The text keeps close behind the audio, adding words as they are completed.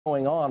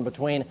Going on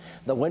between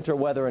the winter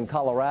weather in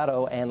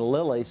Colorado and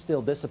Lili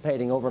still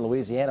dissipating over in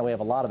Louisiana. We have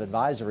a lot of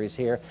advisories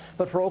here.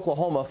 But for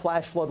Oklahoma,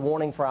 flash flood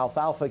warning for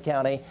Alfalfa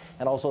County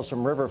and also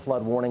some river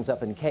flood warnings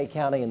up in Kay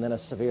County, and then a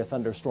severe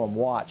thunderstorm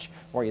watch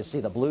where you see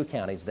the blue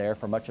counties there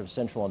for much of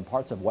central and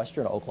parts of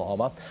western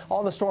Oklahoma.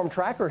 On the storm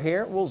tracker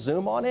here, we'll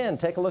zoom on in.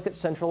 Take a look at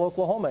central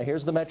Oklahoma.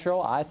 Here's the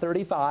metro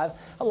I-35,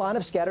 a line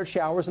of scattered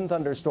showers and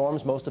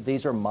thunderstorms. Most of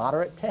these are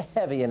moderate to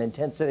heavy in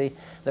intensity.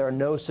 There are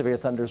no severe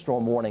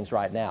thunderstorm warnings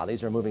right now.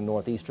 These are moving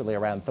northeasterly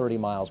around 30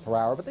 miles per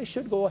hour, but they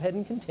should go ahead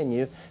and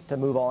continue to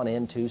move on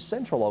into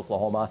central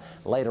Oklahoma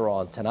later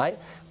on tonight.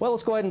 Well,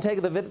 let's go ahead and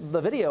take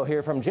the video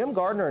here from Jim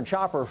Gardner and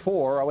Chopper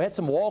 4. We had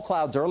some wall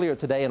clouds earlier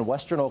today in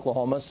western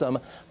Oklahoma, some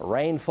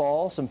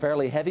rainfall, some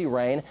fairly heavy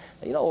rain.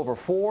 You know, over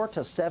 4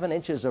 to 7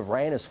 inches of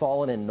rain has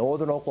fallen in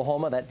northern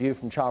Oklahoma. That view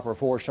from Chopper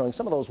 4 showing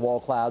some of those wall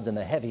clouds and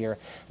the heavier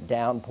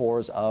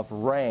downpours of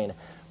rain.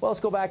 Well, let's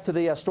go back to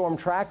the storm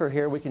tracker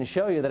here. We can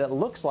show you that it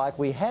looks like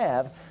we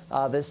have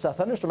this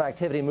thunderstorm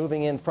activity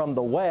moving in from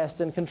the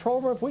west. And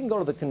control room, if we can go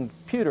to the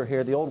computer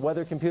here, the old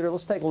weather computer,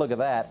 let's take a look at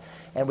that.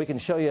 And we can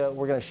show you,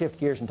 we're going to shift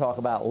gears and talk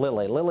about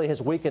Lili. Lili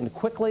has weakened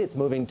quickly. It's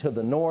moving to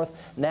the north.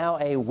 Now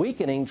a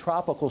weakening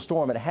tropical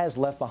storm. It has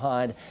left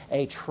behind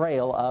a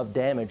trail of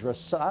damage.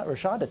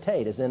 Rashonda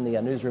Tate is in the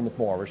newsroom with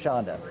more.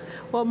 Rashonda.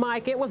 Well,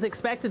 Mike, it was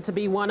expected to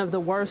be one of the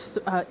worst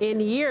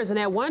in years. And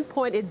at one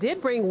point, it did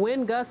bring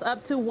wind gusts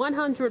up to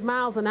 100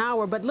 miles an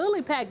hour. But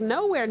Lili packed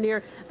nowhere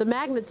near the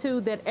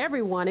magnitude that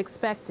everyone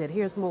expected.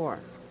 Here's more.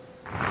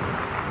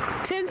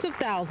 Tens of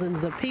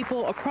thousands of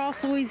people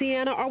across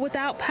Louisiana are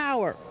without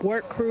power.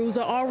 Work crews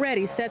are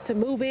already set to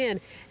move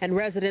in, and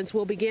residents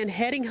will begin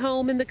heading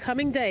home in the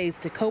coming days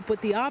to cope with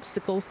the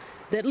obstacles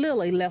that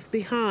Lili left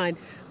behind.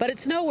 But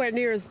it's nowhere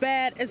near as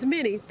bad as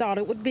many thought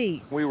it would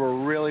be. We were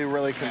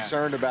really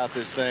concerned about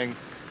this thing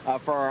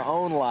for our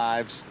own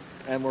lives,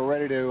 and we're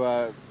ready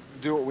to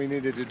do what we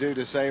needed to do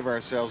to save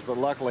ourselves, but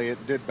luckily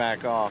it did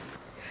back off.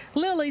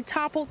 Lili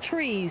toppled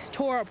trees,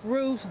 tore up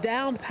roofs,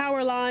 downed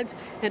power lines,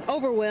 and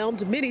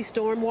overwhelmed many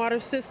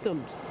stormwater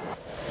systems.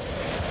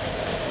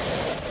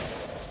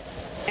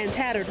 And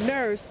tattered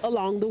nerves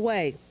along the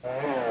way.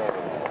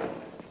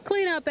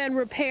 Cleanup and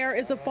repair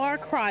is a far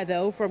cry,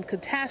 though, from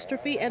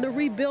catastrophe and a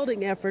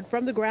rebuilding effort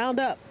from the ground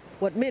up,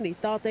 what many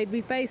thought they'd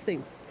be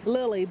facing.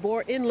 Lili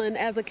bore inland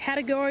as a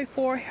Category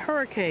 4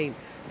 hurricane,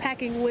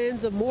 packing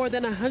winds of more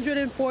than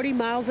 140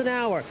 miles an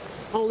hour,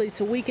 only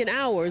to weaken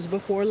hours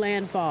before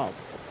landfall.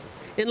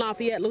 In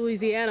Lafayette,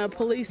 Louisiana,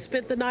 police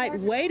spent the night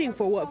waiting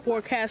for what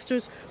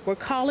forecasters were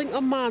calling a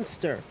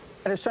monster.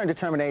 At a certain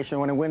determination,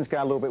 when the winds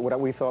got a little bit what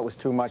we thought was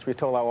too much, we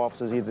told our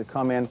officers either to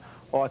come in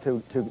or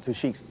to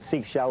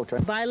seek shelter.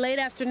 By late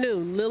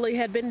afternoon, Lili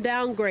had been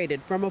downgraded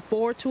from a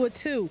 4 to a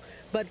 2,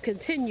 but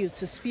continued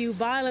to spew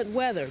violent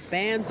weather,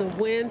 bands of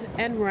wind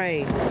and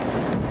rain.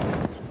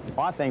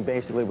 I think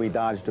basically we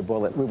dodged a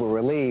bullet. We were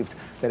relieved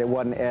that it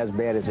wasn't as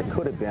bad as it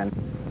could have been.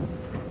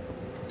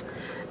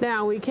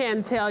 Now, we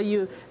can tell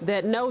you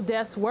that no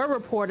deaths were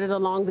reported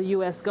along the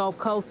U.S. Gulf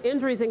Coast.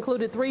 Injuries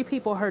included 3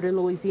 people hurt in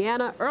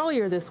Louisiana.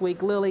 Earlier this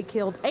week, Lili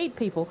killed 8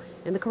 people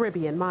in the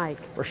Caribbean. Mike.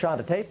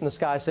 Rashonda Tate from the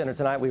Sky Center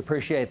tonight. We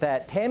appreciate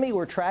that. Tammy,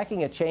 we're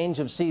tracking a change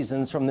of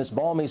seasons from this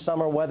balmy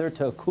summer weather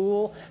to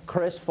cool,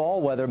 crisp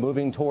fall weather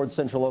moving towards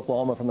central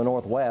Oklahoma from the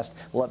northwest.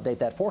 We'll update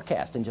that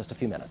forecast in just a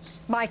few minutes.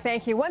 Mike,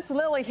 thank you. Once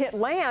Lili hit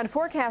land,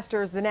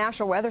 forecasters, the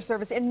National Weather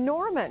Service in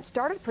Norman,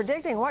 started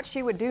predicting what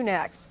she would do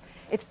next.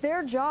 It's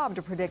their job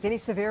to predict any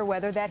severe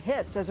weather that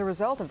hits as a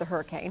result of the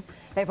hurricane.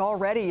 They've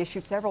already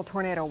issued several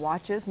tornado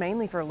watches,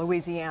 mainly for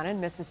Louisiana and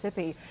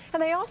Mississippi.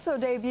 And they also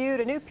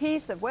debuted a new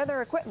piece of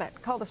weather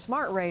equipment called a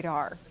smart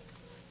radar.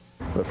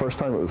 The first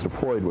time it was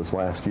deployed was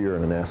last year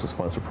in a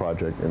NASA-sponsored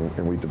project,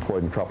 and we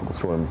deployed in Tropical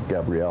Storm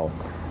Gabrielle.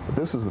 But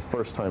this is the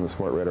first time the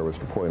smart radar was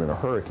deployed in a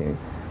hurricane,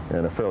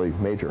 and a fairly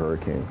major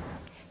hurricane.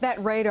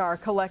 That radar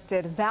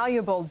collected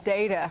valuable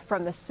data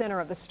from the center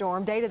of the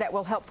storm, data that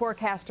will help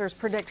forecasters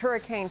predict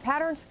hurricane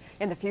patterns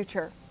in the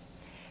future.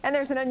 And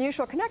there's an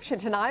unusual connection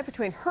tonight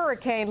between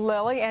Hurricane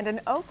Lili and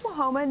an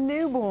Oklahoma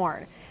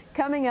newborn.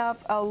 Coming up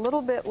a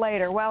little bit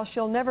later, while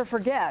she'll never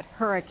forget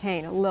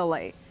Hurricane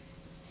Lili.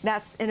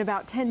 That's in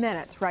about 10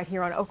 minutes right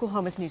here on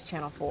Oklahoma's News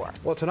Channel 4.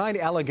 Well, tonight,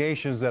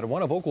 allegations that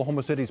one of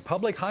Oklahoma City's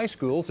public high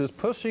schools is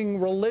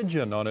pushing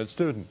religion on its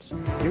students.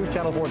 News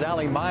Channel 4's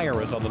Allie Meyer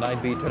is on the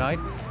night beat tonight,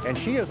 and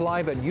she is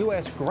live at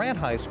U.S. Grant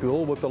High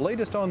School with the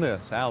latest on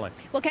this. Allie.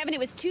 Well, Kevin, it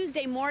was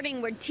Tuesday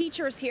morning where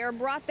teachers here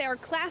brought their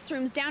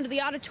classrooms down to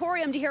the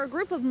auditorium to hear a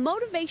group of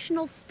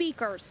motivational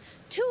speakers.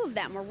 2 of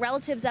them were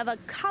relatives of a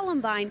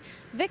Columbine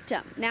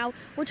victim. Now,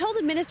 we're told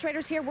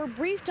administrators here were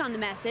briefed on the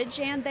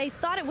message and they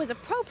thought it was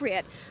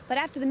appropriate, but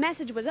after the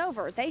message was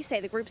over, they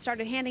say the group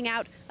started handing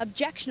out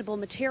objectionable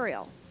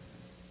material.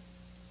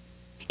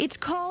 It's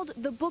called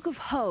the Book of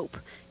Hope.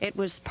 It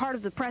was part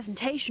of the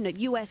presentation at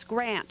U.S.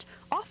 Grant,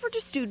 offered to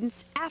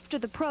students after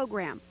the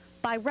program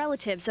by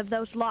relatives of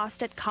those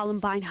lost at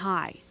Columbine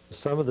High.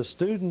 Some of the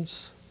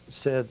students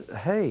said,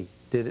 hey,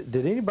 did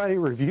anybody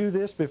review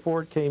this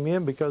before it came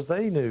in? Because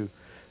they knew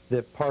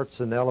that parts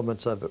and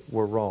elements of it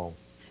were wrong.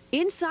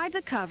 Inside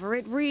the cover,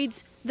 it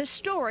reads, "The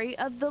Story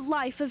of the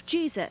Life of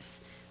Jesus."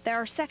 There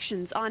are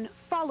sections on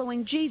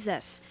following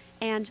Jesus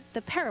and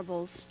the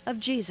parables of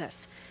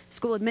Jesus.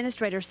 School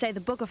administrators say the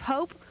Book of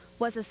Hope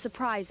was a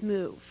surprise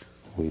move.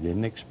 We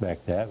didn't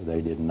expect that.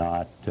 They did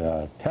not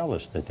tell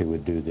us that they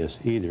would do this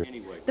either.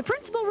 The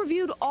principal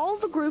reviewed all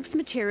the group's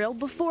material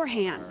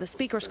beforehand. The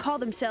speakers call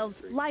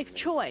themselves Life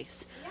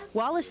Choice.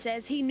 Wallace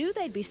says he knew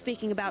they'd be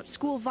speaking about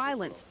school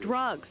violence,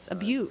 drugs,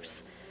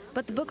 abuse.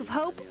 But the Book of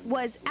Hope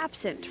was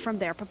absent from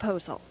their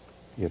proposal.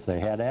 If they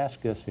had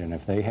asked us and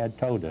if they had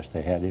told us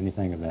they had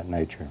anything of that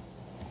nature,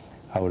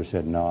 I would have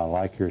said, no, I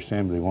like your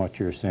assembly, want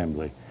your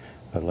assembly,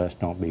 but let's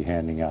don't be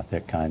handing out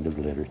that kind of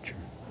literature.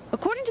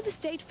 According to the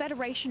State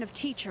Federation of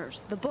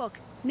Teachers, the book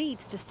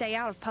needs to stay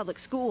out of public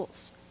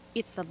schools.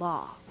 It's the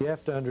law. You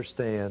have to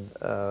understand,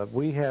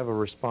 we have a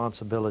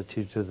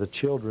responsibility to the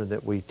children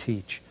that we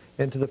teach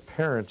and to the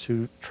parents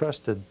who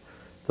trusted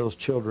those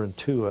children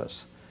to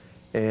us.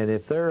 And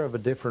if they're of a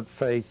different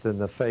faith than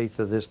the faith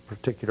of this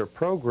particular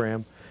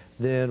program,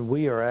 then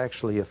we are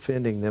actually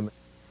offending them.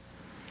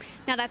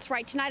 Now, that's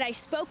right. Tonight I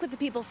spoke with the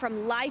people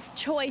from Life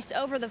Choice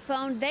over the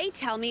phone. They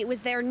tell me it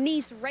was their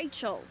niece,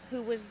 Rachel,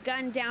 who was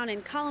gunned down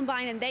in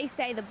Columbine, and they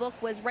say the book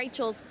was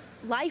Rachel's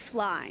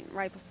lifeline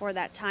right before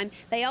that time.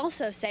 They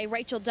also say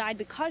Rachel died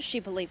because she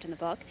believed in the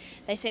book.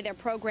 They say their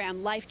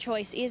program, Life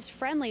Choice, is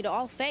friendly to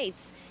all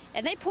faiths.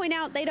 And they point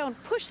out they don't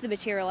push the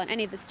material on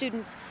any of the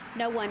students.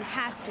 No one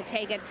has to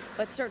take it.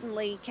 But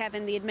certainly,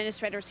 Kevin, the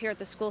administrators here at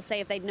the school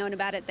say if they'd known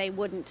about it, they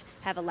wouldn't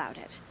have allowed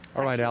it.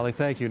 All right, Allie,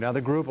 thank you. Now,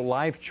 the group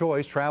Life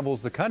Choice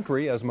travels the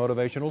country as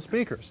motivational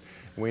speakers.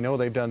 We know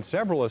they've done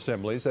several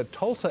assemblies at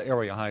Tulsa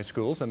area high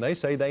schools, and they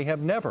say they have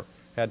never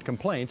had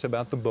complaints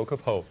about the Book of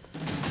Hope.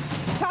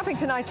 Topping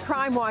tonight's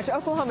Crime Watch,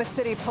 Oklahoma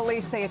City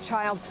police say a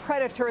child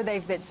predator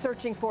they've been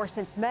searching for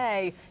since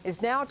May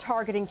is now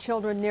targeting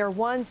children near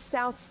one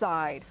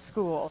Southside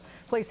school.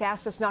 Police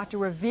asked us not to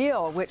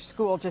reveal which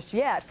school just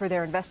yet for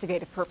their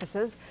investigative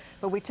purposes,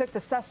 but we took the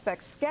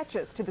suspect's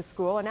sketches to the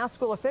school, and now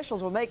school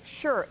officials will make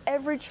sure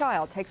every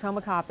child takes home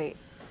a copy.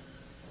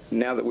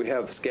 Now that we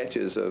have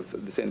sketches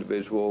of this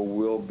individual,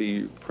 we'll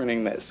be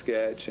printing that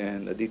sketch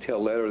and a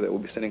detailed letter that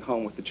we'll be sending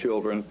home with the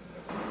children,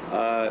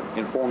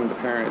 informing the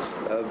parents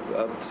of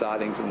the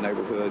sightings in the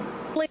neighborhood.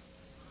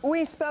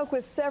 We spoke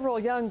with several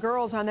young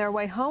girls on their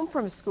way home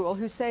from school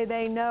who say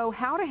they know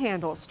how to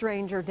handle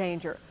stranger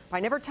danger by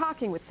never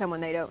talking with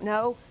someone they don't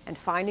know and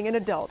finding an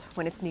adult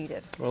when it's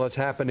needed. Well, it's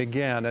happened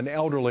again. An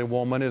elderly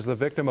woman is the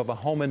victim of a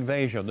home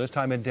invasion, this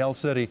time in Del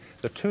City.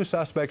 The two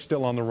suspects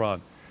still on the run.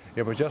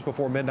 It was just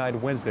before midnight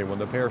Wednesday when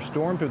the pair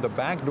stormed through the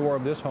back door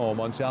of this home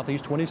on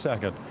Southeast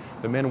 22nd.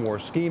 The men wore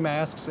ski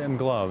masks and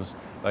gloves.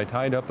 They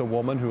tied up the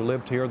woman who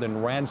lived here,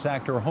 then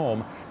ransacked her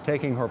home,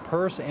 taking her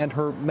purse and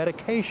her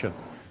medication.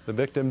 The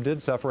victim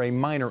did suffer a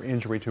minor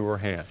injury to her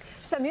hand.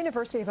 Some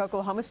University of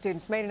Oklahoma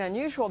students made an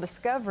unusual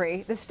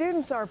discovery. The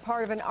students are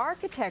part of an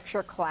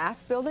architecture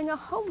class building a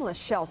homeless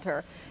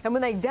shelter. And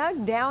when they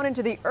dug down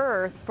into the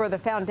earth for the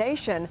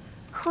foundation,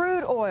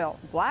 crude oil,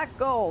 black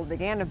gold,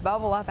 began to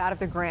bubble up out of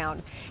the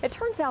ground. It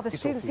turns out the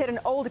students hit an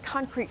old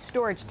concrete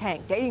storage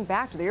tank dating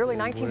back to the early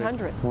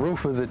 1900s. The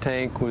roof of the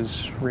tank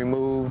was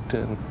removed,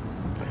 and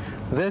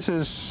this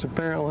is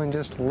apparently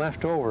just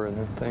left over,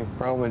 and they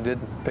probably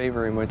didn't pay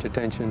very much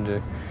attention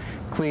to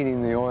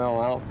cleaning the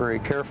oil out very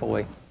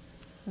carefully.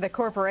 The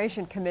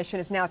Corporation Commission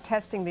is now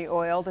testing the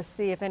oil to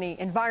see if any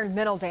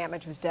environmental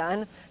damage was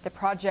done. The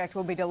project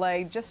will be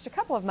delayed just a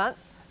couple of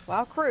months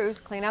while crews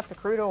clean up the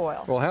crude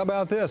oil. Well, how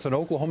about this? An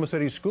Oklahoma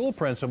City school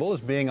principal is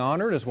being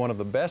honored as one of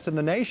the best in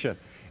the nation.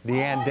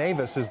 Deanne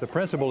Davis is the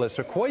principal at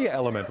Sequoia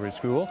Elementary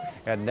School,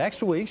 and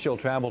next week she'll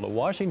travel to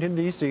Washington,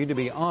 D.C. to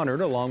be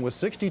honored along with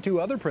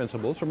 62 other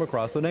principals from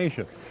across the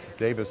nation.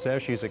 Davis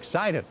says she's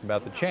excited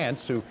about the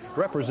chance to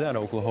represent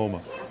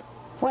Oklahoma.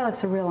 Well,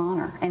 it's a real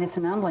honor, and it's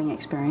an humbling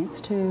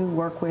experience to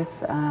work with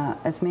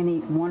as many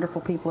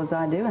wonderful people as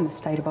I do in the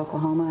state of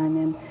Oklahoma and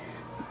then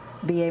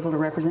be able to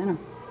represent them.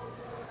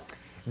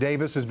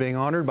 Davis is being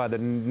honored by the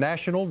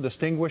National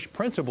Distinguished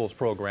Principals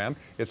Program.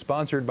 It's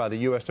sponsored by the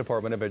U.S.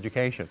 Department of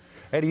Education.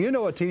 Hey, do you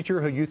know a teacher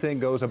who you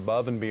think goes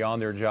above and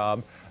beyond their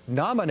job?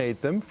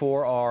 Nominate them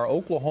for our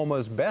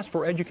Oklahoma's Best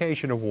for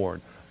Education Award.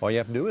 All you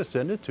have to do is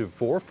send it to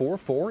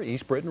 444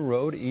 East Britain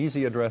Road,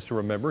 easy address to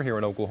remember here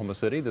in Oklahoma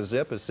City. The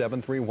zip is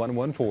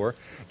 73114.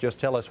 Just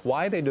tell us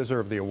why they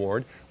deserve the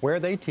award, where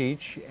they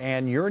teach,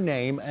 and your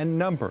name and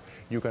number.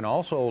 You can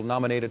also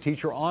nominate a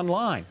teacher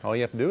online. All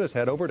you have to do is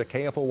head over to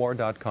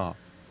KFOR.com.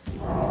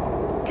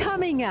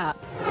 Coming up.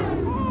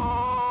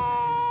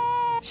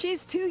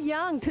 She's too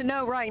young to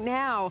know right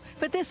now,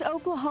 but this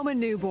Oklahoma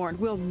newborn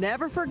will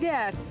never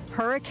forget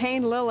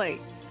Hurricane Lili.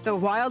 The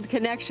wild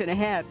connection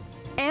ahead.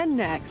 And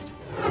next.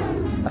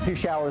 A few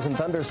showers and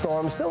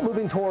thunderstorms still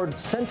moving towards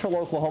central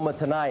Oklahoma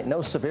tonight.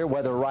 No severe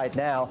weather right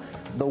now.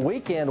 The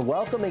weekend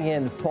welcoming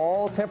in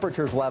fall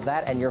temperatures. We'll have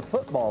that and your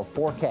football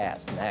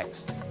forecast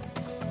next.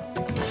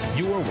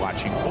 You are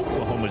watching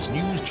Oklahoma's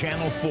News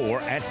Channel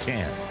 4 at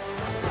 10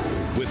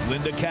 with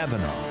Linda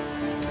Cavanaugh,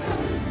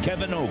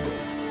 Kevin Ogle,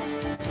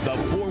 The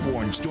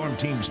forewarned storm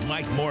team's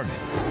Mike Morgan,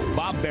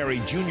 Bob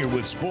Berry Jr.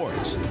 with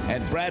sports,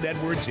 and Brad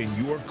Edwards in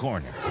your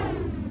corner.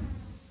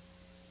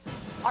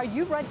 Are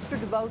you registered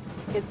to vote?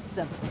 It's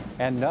simple.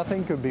 And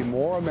nothing could be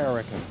more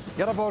American.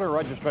 Get a voter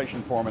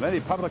registration form at any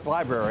public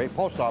library,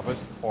 post office,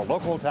 or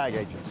local tag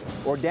agency.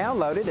 Or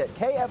download it at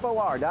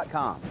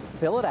KFOR.com.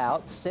 Fill it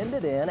out, send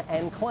it in,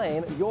 and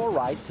claim your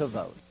right to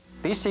vote.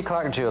 B.C.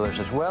 Clark Jewelers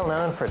is well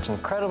known for its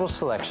incredible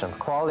selection of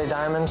quality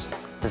diamonds,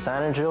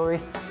 designer jewelry,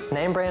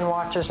 name brand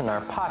watches, and our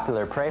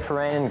popular Pray for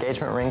Rain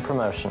engagement ring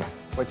promotion.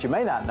 What you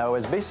may not know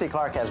is B.C.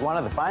 Clark has one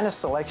of the finest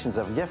selections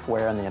of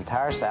giftware in the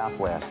entire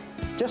Southwest.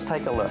 Just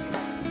take a look.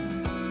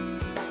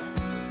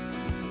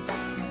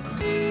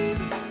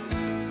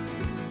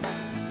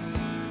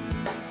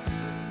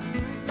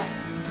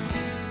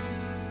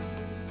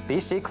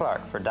 B.C.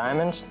 Clark for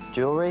diamonds,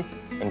 jewelry,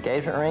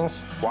 engagement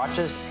rings,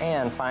 watches,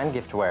 and fine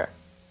giftware.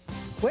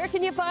 Where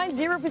can you find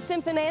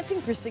 0% financing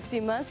for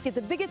 60 months, get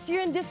the biggest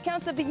year-end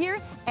discounts of the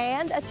year,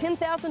 and a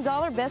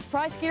 $10,000 best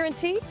price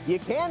guarantee? You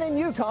can in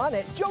Yukon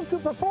at Joe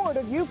Cooper Ford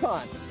of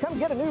Yukon. Come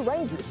get a new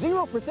Ranger,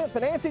 0%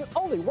 financing,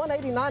 only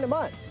 $189 a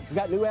month. We've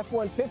got new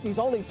F-150s,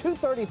 only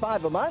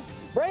 $235 a month.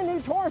 Brand new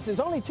Tauruses,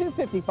 only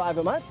 $255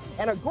 a month.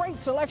 And a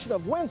great selection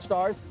of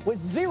Windstars with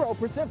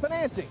 0%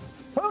 financing.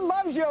 Who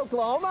loves you,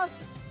 Oklahoma?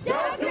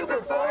 Joe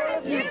Cooper Ford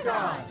of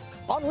Yukon.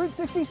 On Route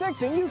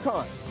 66 in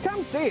Yukon.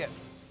 Come see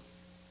us.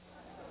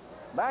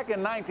 Back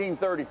in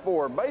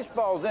 1934,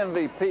 baseball's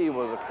MVP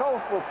was a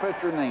colorful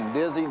pitcher named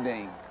Dizzy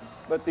Dean.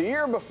 But the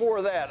year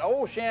before that,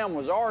 Olshan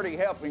was already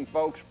helping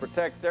folks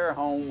protect their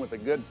home with a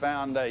good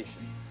foundation.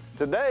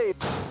 Today,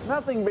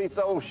 nothing beats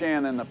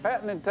Olshan in the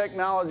patented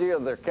technology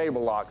of their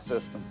cable lock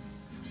system.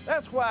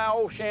 That's why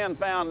Olshan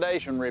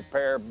Foundation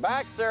Repair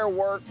backs their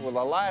work with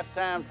a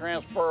lifetime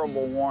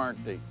transferable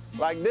warranty.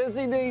 Like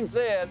Dizzy Dean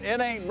said,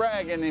 it ain't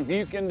bragging if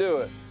you can do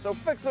it. So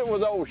fix it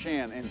with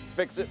Olshan and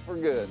fix it for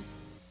good.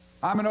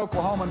 I'm an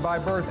Oklahoman by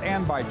birth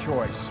and by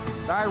choice.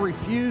 I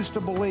refuse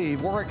to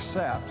believe or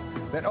accept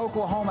that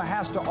Oklahoma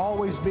has to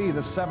always be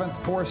the 7th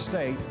poorest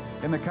state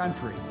in the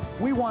country.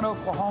 We want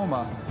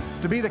Oklahoma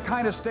to be the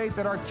kind of state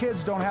that our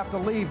kids don't have to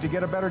leave to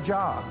get a better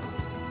job.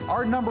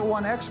 Our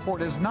 #1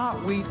 export is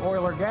not wheat,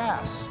 oil, or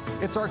gas.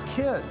 It's our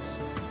kids.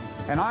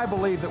 And I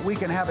believe that we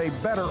can have a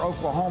better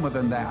Oklahoma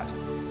than that.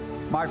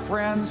 My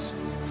friends,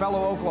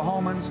 fellow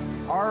Oklahomans,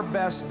 our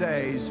best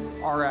days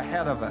are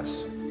ahead of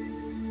us.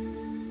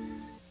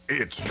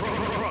 It's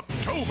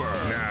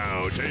Trucktober.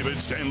 Now, David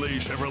Stanley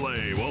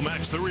Chevrolet will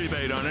match the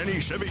rebate on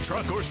any Chevy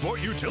truck or sport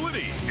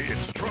utility.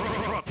 It's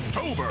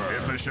Trucktober.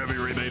 If the Chevy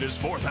rebate is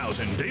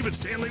 $4,000, David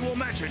Stanley will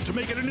match it to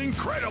make it an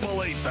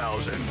incredible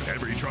 $8,000.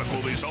 Every truck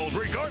will be sold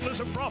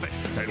regardless of profit.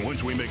 And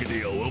once we make a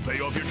deal, we'll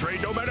pay off your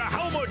trade no matter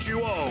how much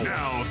you owe.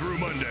 Now through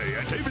Monday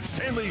at David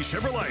Stanley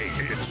Chevrolet,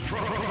 it's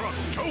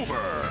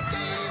Trucktober.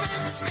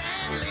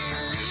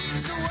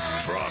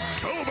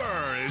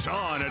 Trucktober is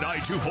on at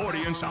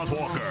I-240 in South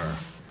Walker.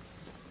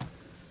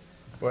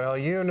 Well,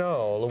 you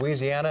know,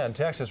 Louisiana and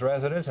Texas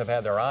residents have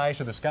had their eyes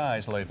to the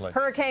skies lately.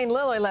 Hurricane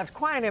Lili left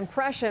quite an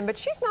impression, but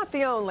she's not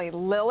the only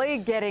Lili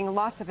getting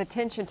lots of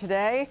attention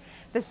today.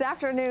 This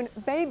afternoon,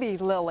 baby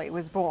Lili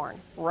was born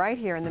right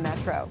here in the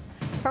metro.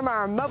 From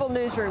our mobile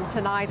newsroom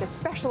tonight, a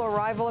special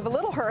arrival of a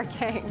little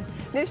hurricane.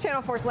 News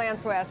Channel 4's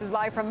Lance West is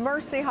live from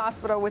Mercy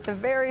Hospital with a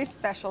very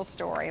special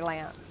story.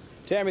 Lance.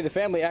 Tammy, the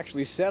family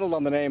actually settled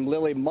on the name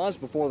Lili months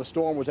before the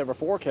storm was ever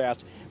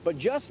forecast, but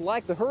just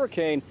like the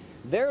hurricane,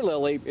 their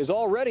Lili is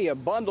already a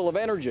bundle of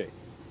energy.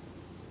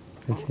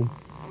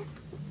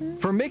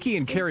 For Mickey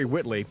and Carrie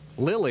Whitley,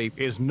 Lili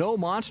is no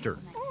monster.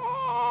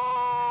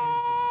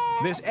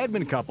 This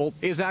Edmond couple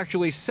is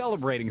actually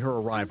celebrating her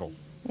arrival.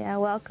 Yeah,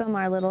 welcome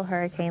our little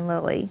Hurricane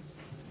Lili.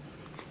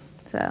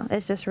 So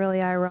it's just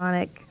really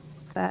ironic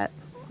that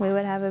we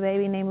would have a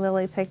baby named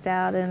Lili picked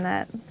out and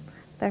that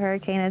the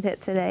hurricane had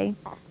hit today.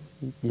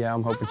 Yeah,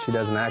 I'm hoping she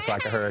doesn't act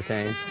like a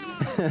hurricane.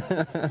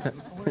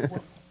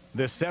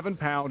 The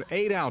 7-pound,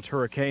 8-ounce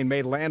hurricane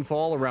made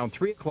landfall around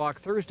 3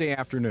 o'clock Thursday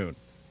afternoon.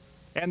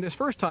 And this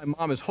first-time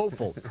mom is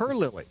hopeful her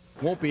Lili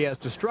won't be as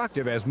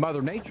destructive as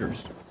Mother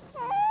Nature's.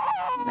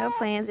 No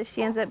plans. If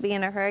she ends up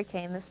being a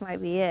hurricane, this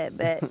might be it,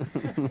 but...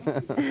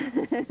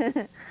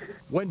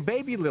 When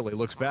baby Lili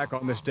looks back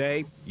on this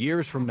day,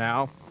 years from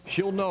now,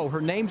 she'll know her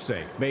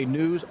namesake made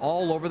news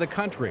all over the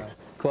country.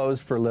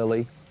 Closed for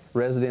Lili.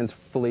 Residents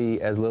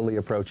flee as Lili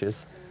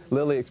approaches.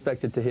 Lili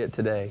expected to hit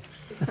today.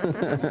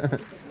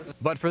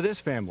 But for this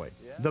family,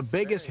 the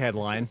biggest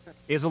headline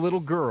is a little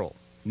girl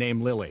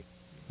named Lili.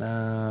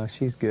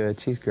 She's good.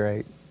 She's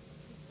great.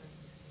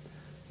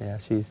 Yeah,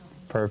 she's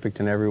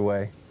perfect in every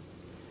way.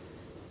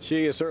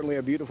 She is certainly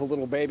a beautiful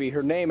little baby.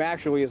 Her name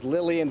actually is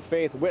Lillian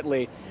Faith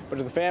Whitley, but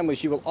to the family,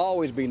 she will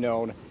always be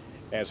known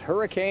as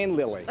Hurricane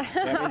Lili.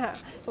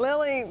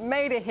 Lili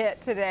made a hit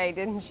today,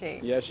 didn't she?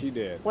 Yes, she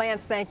did.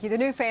 Lance, thank you. The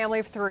new family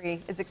of 3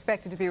 is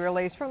expected to be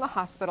released from the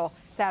hospital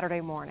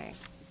Saturday morning.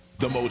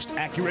 The most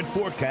accurate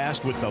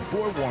forecast with the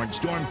Forewarned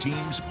Storm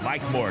Team's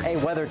Mike Morgan.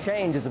 A weather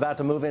change is about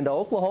to move into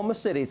Oklahoma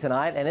City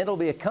tonight, and it'll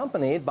be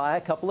accompanied by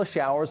a couple of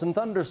showers and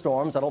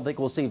thunderstorms. I don't think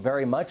we'll see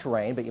very much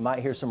rain, but you might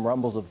hear some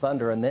rumbles of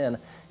thunder, and then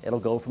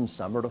it'll go from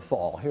summer to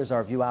fall. Here's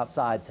our view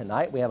outside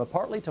tonight. We have a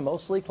partly to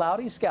mostly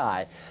cloudy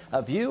sky.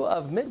 A view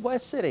of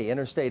Midwest City,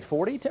 Interstate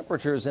 40.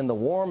 Temperatures in the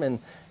warm and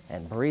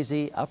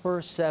breezy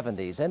upper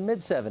 70s and mid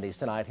 70s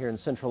tonight here in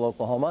central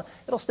Oklahoma.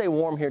 It'll stay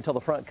warm here till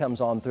the front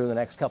comes on through the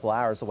next couple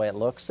hours the way it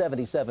looks.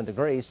 77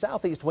 degrees,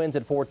 southeast winds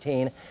at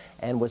 14,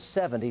 and with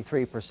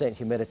 73%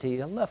 humidity,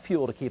 enough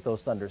fuel to keep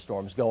those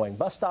thunderstorms going.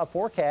 Bus stop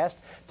forecast.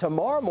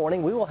 Tomorrow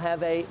morning we will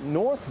have a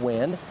north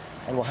wind,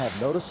 and we'll have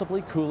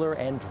noticeably cooler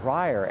and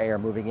drier air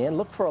moving in.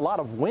 Look for a lot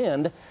of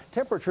wind.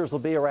 Temperatures will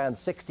be around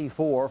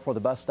 64 for the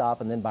bus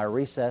stop, and then by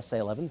recess, say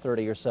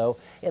 11:30 or so,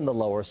 in the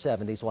lower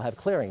 70s. We'll have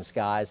clearing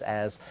skies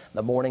as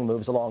the morning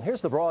moves along.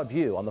 Here's the broad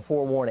view on the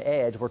forewarned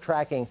edge. We're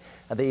tracking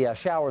the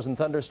showers and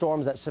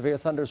thunderstorms. That severe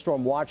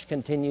thunderstorm watch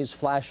continues.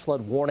 Flash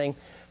flood warning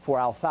for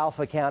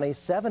Alfalfa County,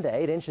 7 to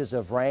 8 inches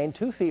of rain,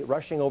 2 feet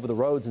rushing over the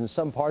roads in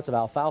some parts of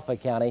Alfalfa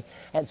County,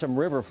 and some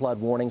river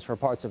flood warnings for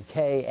parts of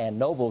Kay and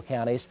Noble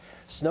counties.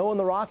 Snow in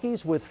the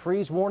Rockies with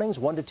freeze warnings.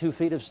 1 to 2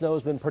 feet of snow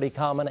has been pretty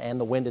common, and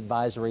the wind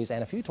advisories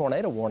and a few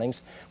tornado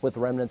warnings with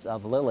remnants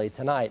of Lili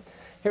tonight.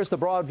 Here's the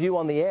broad view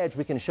on the edge.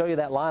 We can show you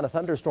that line of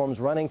thunderstorms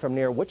running from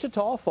near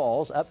Wichita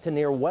Falls up to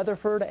near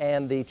Weatherford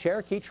and the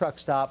Cherokee truck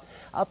stop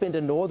up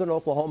into northern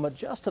Oklahoma,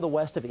 just to the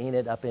west of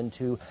Enid, up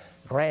into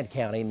Grant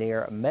County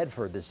near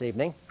Medford this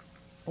evening.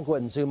 We'll go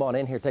ahead and zoom on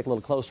in here, take a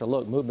little closer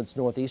look. Movements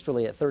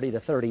northeasterly at 30 to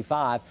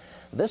 35.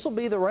 This will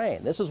be the rain.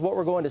 This is what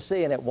we're going to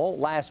see, and it won't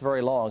last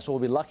very long, so we'll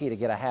be lucky to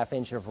get a ½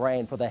 inch of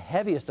rain for the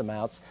heaviest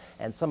amounts,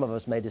 and some of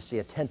us may just see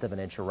a 1/10 of an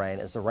inch of rain,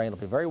 as the rain will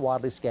be very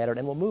widely scattered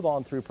and will move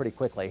on through pretty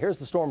quickly. Here's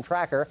the storm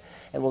tracker,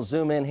 and we'll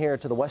zoom in here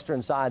to the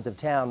western sides of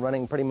town,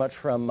 running pretty much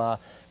from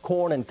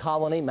Corn and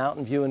Colony,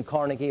 Mountain View and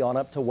Carnegie on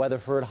up to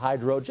Weatherford,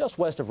 Hydro, just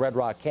west of Red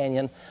Rock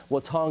Canyon,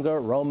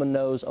 Watonga, Roman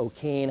Nose,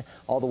 O'Keene,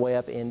 all the way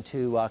up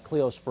into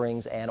Clio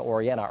Springs and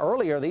Oriana.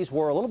 Earlier, these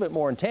were a little bit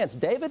more intense.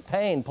 David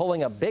Payne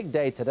pulling a big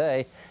day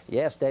today.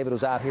 Yes, David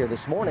was out here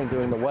this morning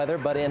doing the weather,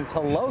 but in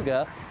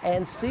Taloga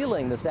and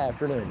Sealing this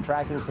afternoon,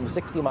 tracking some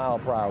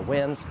 60-mile-per-hour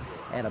winds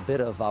and a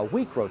bit of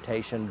weak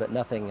rotation, but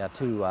nothing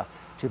too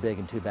big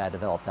and too bad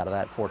developed out of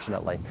that,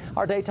 fortunately.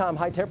 Our daytime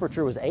high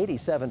temperature was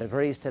 87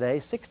 degrees today,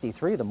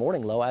 63 the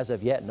morning low. As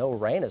of yet, no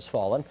rain has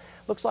fallen.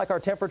 Looks like our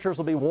temperatures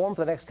will be warm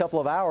for the next couple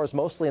of hours,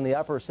 mostly in the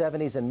upper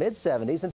 70s and mid 70s.